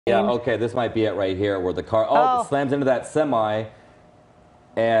Yeah, okay, this might be it right here where the car, it slams into that semi,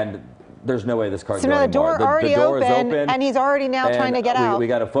 and there's no way this car can go the anymore. door already the door is open, open, and he's already now trying to get out. We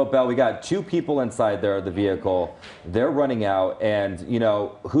got a foot bell. We got 2 people inside there, the vehicle. They're running out, and, you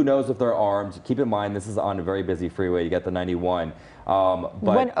know, who knows if they're armed. Keep in mind, this is on a very busy freeway. You got the 91. But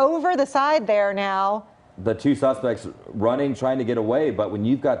went over the side there now. The 2 suspects running, trying to get away, but when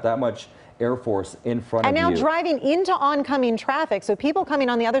you've got that much Air Force in front of you. And now driving into oncoming traffic, so people coming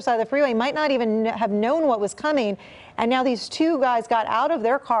on the other side of the freeway might not even have known what was coming. And now these 2 guys got out of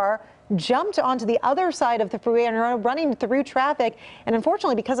their car, jumped onto the other side of the freeway and are running through traffic. And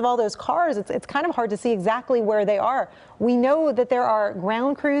unfortunately, because of all those cars, it's kind of hard to see exactly where they are. We know that there are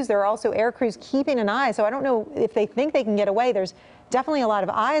ground crews, there are also air crews keeping an eye. So I don't know if they think they can get away. There's definitely a lot of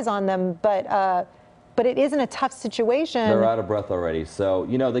eyes on them, but it isn't a tough situation. They're out of breath already. So,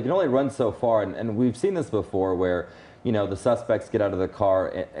 you know, they can only run so far. And we've seen this before where, you know, the suspects get out of the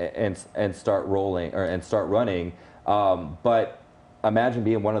car and start rolling and start running. But imagine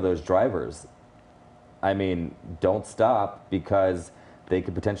being one of those drivers. I mean, don't stop, because they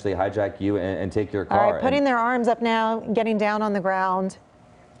could potentially hijack you and take your car. All right, putting their arms up now, getting down on the ground.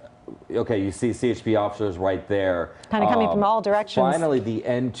 Okay, you see CHP officers right there. Kind of coming from all directions. Finally, the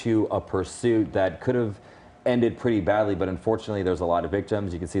end to a pursuit that could have ended pretty badly, but unfortunately, there's a lot of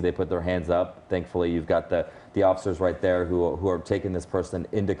victims. You can see they put their hands up. Thankfully, you've got the officers right there who are taking this person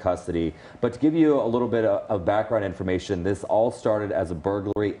into custody. But to give you a little bit of background information, this all started as a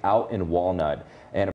burglary out in Walnut. And